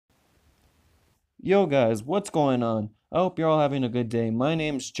Yo guys, what's going on? I hope you're all having a good day. My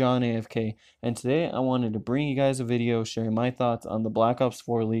name's John AFK, and today I wanted to bring you guys a video sharing my thoughts on the Black Ops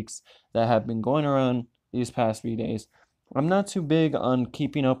 4 leaks that have been going around these past few days. I'm not too big on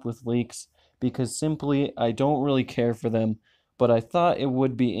keeping up with leaks because simply I don't really care for them, but I thought it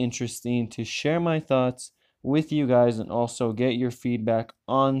would be interesting to share my thoughts with you guys and also get your feedback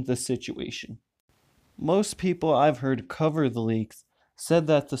on the situation. Most people I've heard cover the leaks said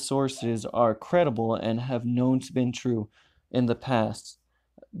that the sources are credible and have known to been true in the past.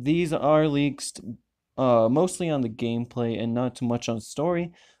 These are leaks mostly on the gameplay and not too much on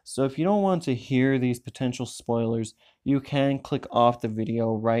story, so if you don't want to hear these potential spoilers, you can click off the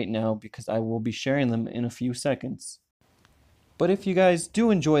video right now because I will be sharing them in a few seconds. But if you guys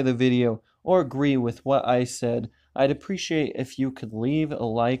do enjoy the video or agree with what I said, I'd appreciate if you could leave a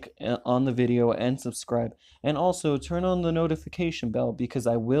like on the video and subscribe, and also turn on the notification bell because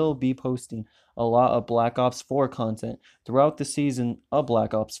I will be posting a lot of Black Ops 4 content throughout the season of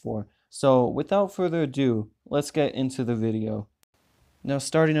Black Ops 4. So without further ado, let's get into the video. Now,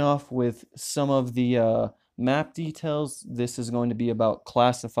 starting off with some of the map details, this is going to be about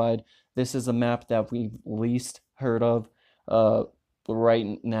Classified. This is a map that we've least heard of uh,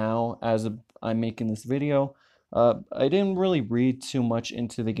 right now as I'm making this video. I didn't really read too much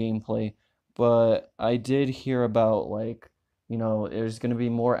into the gameplay, but I did hear about, like, there's going to be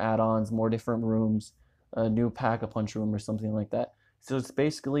more add-ons, more different rooms, a new Pack-a-Punch room or something like that. So it's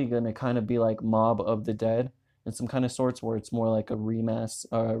basically going to kind of be like Mob of the Dead in some kind of sorts, where it's more like a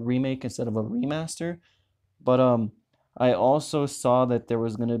remake instead of a remaster. But I also saw that there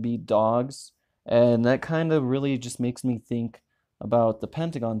was gonna be dogs, and that kind of really just makes me think about the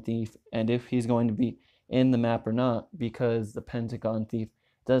Pentagon Thief and if he's going to be in the map or not, because the Pentagon Thief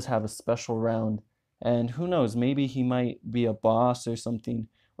does have a special round, and who knows, maybe he might be a boss or something,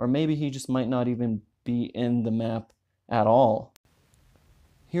 or maybe he just might not even be in the map at all.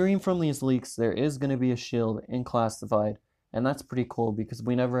 Hearing from these leaks, there is going to be a shield in Classified, and that's pretty cool because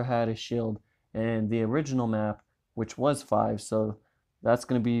we never had a shield in the original map, which was 5, so that's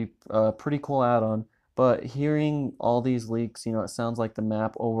going to be a pretty cool add-on. But hearing all these leaks, it sounds like the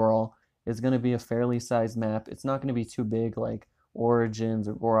map overall is going to be a fairly sized map. It's not going to be too big like Origins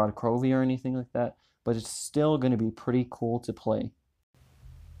or Gorod Krovi or anything like that, but it's still going to be pretty cool to play.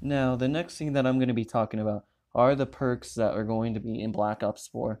 Now, the next thing that I'm going to be talking about are the perks that are going to be in Black Ops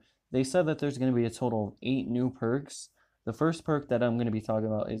 4. They said that there's going to be a total of 8 new perks. The first perk that I'm going to be talking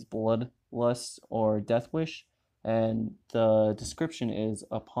about is Bloodlust or Death Wish, and the description is,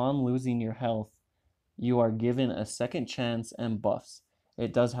 upon losing your health, you are given a second chance and buffs.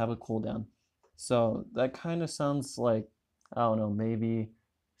 It does have a cooldown. So that kind of sounds like, I don't know, maybe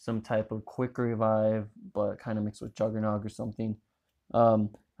some type of quick revive, but kind of mixed with Juggernog or something. Um,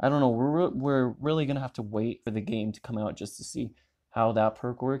 I don't know. We're really gonna have to wait for the game to come out just to see how that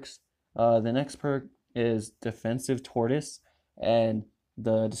perk works. The next perk is Defensive Tortoise, and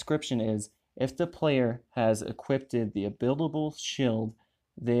the description is, if the player has equipped the buildable shield,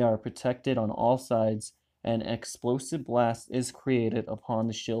 they are protected on all sides, and explosive blast is created upon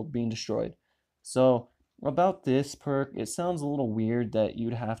the shield being destroyed. So about this perk, it sounds a little weird that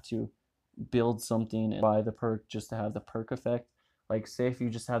you'd have to build something and buy the perk just to have the perk effect. Like, say if you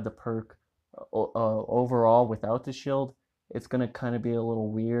just have the perk overall without the shield, it's gonna kind of be a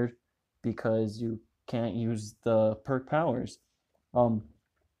little weird because you can't use the perk powers. Um,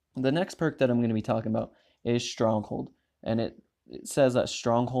 the next perk that I'm going to be talking about is Stronghold, and it says that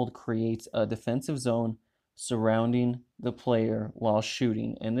Stronghold creates a defensive zone surrounding the player while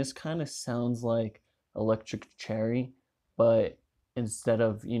shooting, and this kind of sounds like Electric Cherry, but instead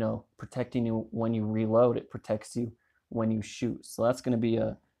of protecting you when you reload, it protects you when you shoot. So that's gonna be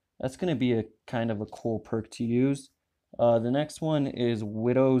a kind of a cool perk to use. The next one is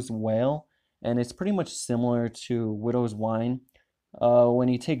Widow's Wail, and it's pretty much similar to Widow's Wine. When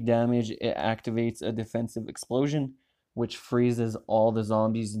you take damage, it activates a defensive explosion, which freezes all the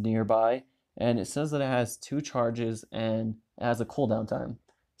zombies nearby. And it says that it has 2 charges and it has a cooldown time.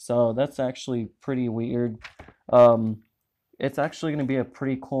 So that's actually pretty weird. It's actually going to be a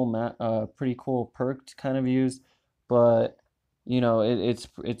pretty cool perk to kind of use, but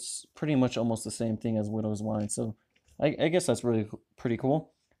it's pretty much almost the same thing as Widow's Wine. So I guess that's really pretty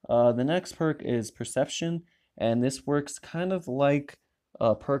cool. The next perk is Perception, and this works kind of like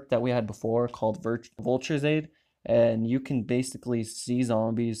a perk that we had before called Vulture's Aid, and you can basically see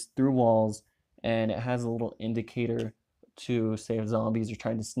zombies through walls, and it has a little indicator to say if zombies are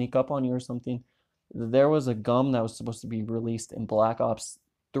trying to sneak up on you or something. There was a gum that was supposed to be released in Black Ops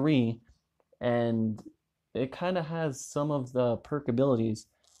 3, and it kind of has some of the perk abilities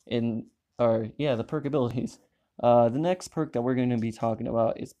in or yeah, the perk abilities. The next perk that we're going to be talking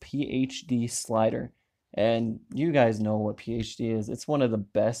about is PhD Slider. And you guys know what PhD is. It's one of the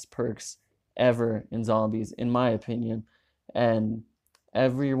best perks ever in zombies, in my opinion. And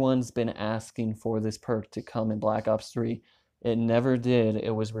everyone's been asking for this perk to come in Black Ops 3. It never did.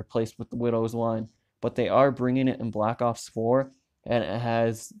 It was replaced with the Widow's Wine. But they are bringing it in Black Ops 4, and it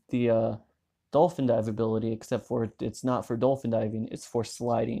has the dolphin dive ability, except for it's not for dolphin diving, it's for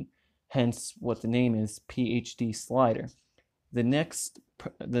sliding. Hence what the name is, PhD Slider. The next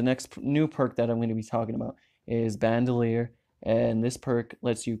new perk that I'm going to be talking about is Bandolier, and this perk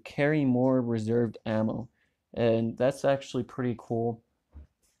lets you carry more reserved ammo. And that's actually pretty cool.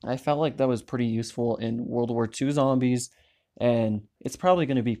 I felt like that was pretty useful in World War II zombies, and it's probably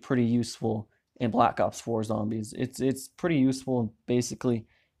going to be pretty useful in Black Ops 4 zombies. It's pretty useful in basically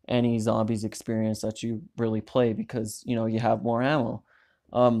any zombies experience that you really play because you have more ammo.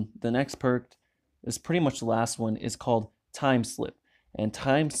 The next perk is pretty much the last one is called Time Slip, and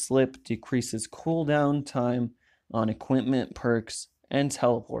Time Slip decreases cooldown time on equipment, perks, and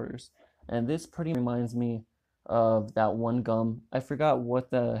teleporters. And this pretty reminds me of that one gum. I forgot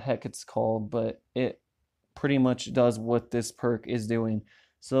what the heck it's called, but it pretty much does what this perk is doing.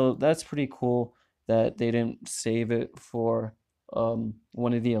 So that's pretty cool that they didn't save it for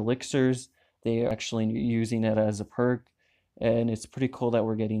one of the elixirs. They are actually using it as a perk. And it's pretty cool that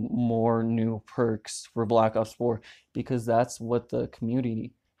we're getting more new perks for Black Ops 4 because that's what the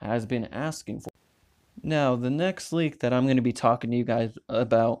community has been asking for. Now, the next leak that I'm going to be talking to you guys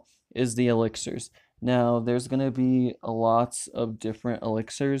about is the elixirs. Now, there's going to be a lots of different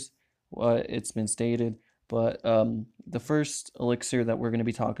elixirs, what it's been stated, but the first elixir that we're going to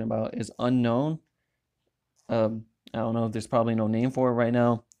be talking about is unknown. I don't know, there's probably no name for it right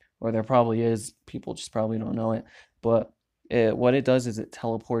now, or there probably is, people just probably don't know it, but what it does is it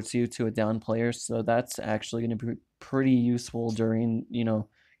teleports you to a down player, so that's actually going to be pretty useful during,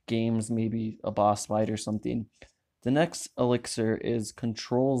 games, maybe a boss fight or something. The next elixir is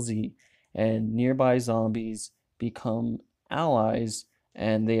Control Z, and nearby zombies become allies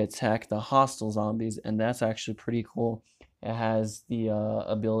and they attack the hostile zombies, and that's actually pretty cool. It has the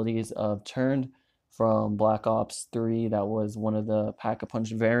abilities of Turned from Black Ops 3, that was one of the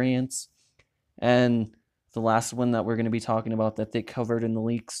Pack-a-Punch variants. And the last one that we're going to be talking about that they covered in the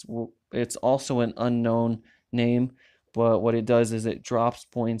leaks, it's also an unknown name, but what it does is it drops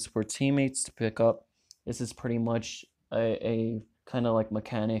points for teammates to pick up. This is pretty much a kind of like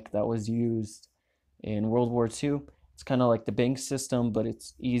mechanic that was used in World War II. It's kind of like the bank system, but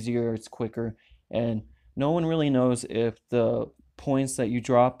it's easier, it's quicker, and no one really knows if the points that you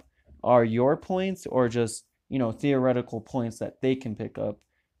drop are your points or just, theoretical points that they can pick up.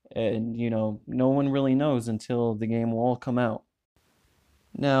 And, no one really knows until the game will all come out.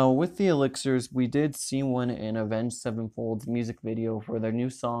 Now, with the elixirs, we did see one in Avenged Sevenfold's music video for their new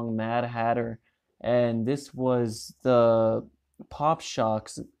song Mad Hatter, and this was the Pop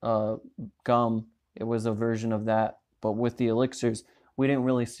Shocks gum. It was a version of that, but with the elixirs, we didn't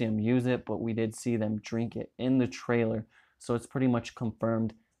really see them use it, but we did see them drink it in the trailer, so it's pretty much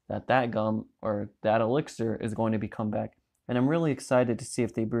confirmed that that gum or that elixir is going to be come back. And I'm really excited to see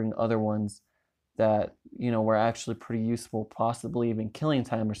if they bring other ones that were actually pretty useful, possibly even killing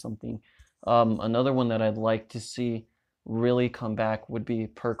time or something. Another one that I'd like to see really come back would be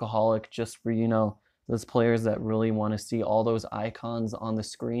Perkaholic, just for those players that really want to see all those icons on the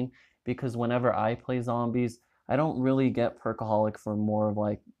screen. Because whenever I play zombies, I don't really get Perkaholic for more of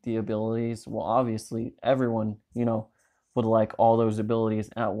like the abilities. Well, obviously everyone would like all those abilities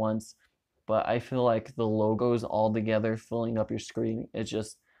at once, but I feel like the logos all together filling up your screen, it's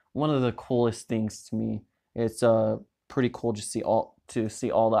just one of the coolest things to me. It's pretty cool to see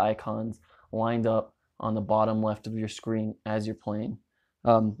all the icons lined up on the bottom left of your screen as you're playing.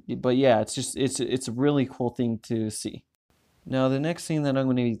 But yeah, it's a really cool thing to see. Now, the next thing that I'm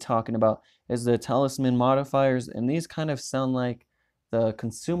going to be talking about is the talisman modifiers, and these kind of sound like the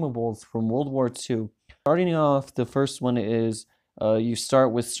consumables from World War II. Starting off, the first one is you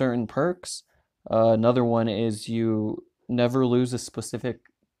start with certain perks. Another one is you never lose a specific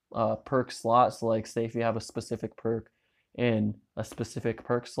perk slot. So, like, say if you have a specific perk in a specific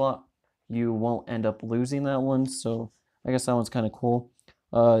perk slot, you won't end up losing that one. So, I guess that one's kind of cool.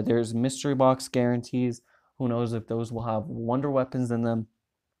 There's mystery box guarantees. Who knows if those will have wonder weapons in them.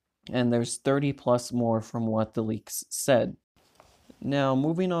 And there's 30 plus more from what the leaks said. Now,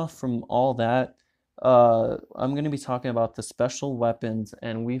 moving off from all that, I'm going to be talking about the special weapons,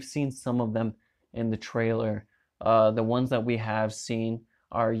 and we've seen some of them in the trailer. The ones that we have seen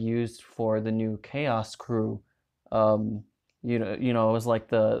are used for the new Chaos Crew it was like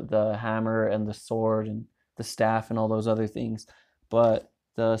the hammer and the sword and the staff and all those other things. But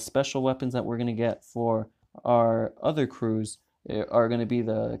the special weapons that we're gonna get for our other crews are gonna be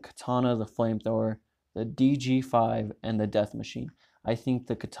the katana, the flamethrower, the DG5, and the death machine. I think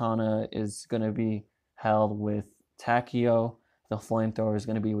the katana is gonna be held with Takio. The flamethrower is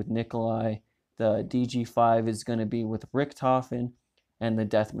gonna be with Nikolai. The DG5 is gonna be with Richtofen, and the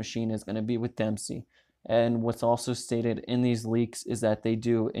death machine is gonna be with Dempsey. And what's also stated in these leaks is that they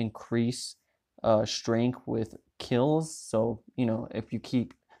do increase strength with kills. So, if you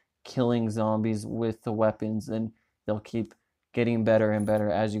keep killing zombies with the weapons, then they'll keep getting better and better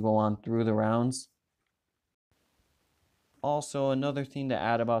as you go on through the rounds. Also, another thing to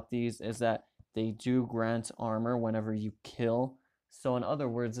add about these is that they do grant armor whenever you kill. So, in other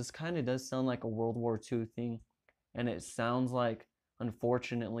words, this kind of does sound like a World War II thing, and it sounds like,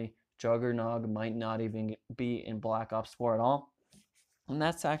 unfortunately, Juggernog might not even be in Black Ops 4 at all. And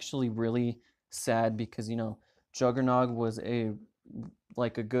that's actually really sad because, Juggernog was a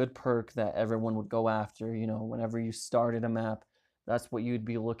good perk that everyone would go after, whenever you started a map. That's what you'd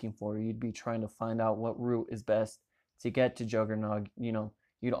be looking for. You'd be trying to find out what route is best to get to Juggernog.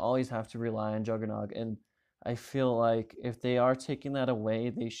 You'd always have to rely on Juggernog. And I feel like if they are taking that away,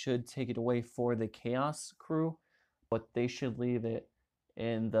 they should take it away for the Chaos crew, but they should leave it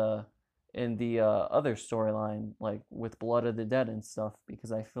in the other storyline, like with Blood of the Dead and stuff,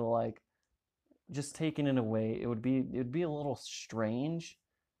 because I feel like just taking it away, it would be a little strange,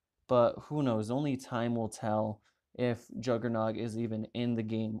 but who knows? Only time will tell if Juggernog is even in the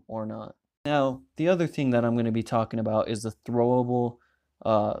game or not. Now, the other thing that I'm going to be talking about is the throwable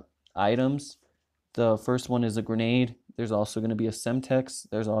uh, items. The first one is a grenade. There's also going to be a Semtex.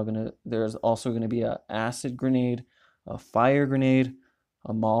 There's also going to be a acid grenade, a fire grenade,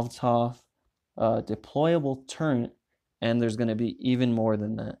 a Molotov, a deployable turret, and there's going to be even more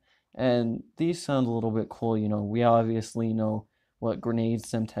than that. And these sound a little bit cool. We obviously know what grenade,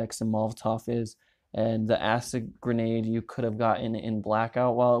 Semtex, and Molotov is. And the acid grenade you could have gotten in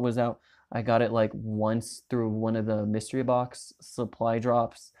Blackout while it was out. I got it like once through one of the mystery box supply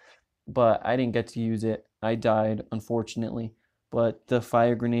drops, but I didn't get to use it. I died, unfortunately. But the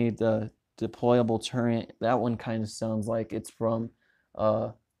fire grenade, the deployable turret, that one kind of sounds like it's from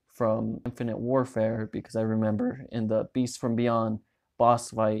Infinite Warfare, because I remember in the Beast from Beyond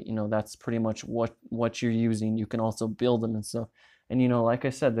boss fight, that's pretty much what you're using. You can also build them and stuff. And like I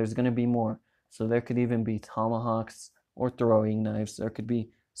said, there's gonna be more. So there could even be tomahawks or throwing knives. There could be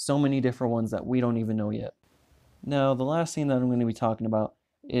so many different ones that we don't even know yet. Now, the last thing that I'm going to be talking about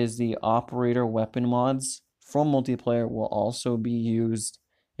is the operator weapon mods from multiplayer will also be used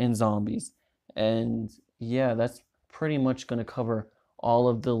in zombies. And yeah, that's pretty much going to cover all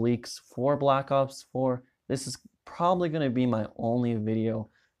of the leaks for Black Ops 4. This is probably going to be my only video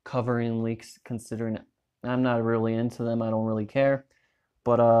covering leaks, considering I'm not really into them. I don't really care.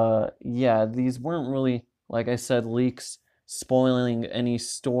 But yeah, these weren't really, like I said, leaks spoiling any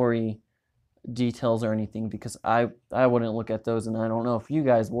story details or anything, because I wouldn't look at those, and I don't know if you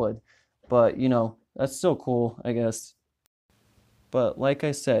guys would, but that's still cool, I guess. But like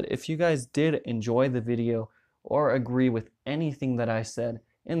I said, if you guys did enjoy the video or agree with anything that I said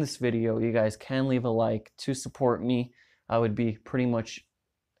in this video, you guys can leave a like to support me. I would be pretty much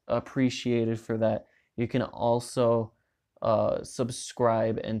appreciated for that. You can also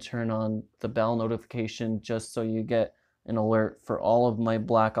subscribe and turn on the bell notification just so you get an alert for all of my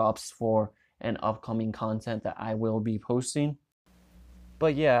Black Ops 4 and upcoming content that I will be posting.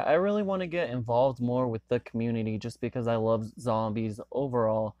 But yeah, I really want to get involved more with the community just because I love zombies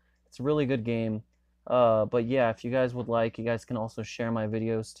overall. It's a really good game. But yeah, if you guys would like, you guys can also share my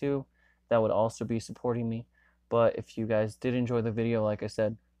videos too. That would also be supporting me. But if you guys did enjoy the video, like I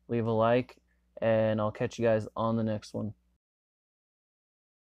said, leave a like, and I'll catch you guys on the next one.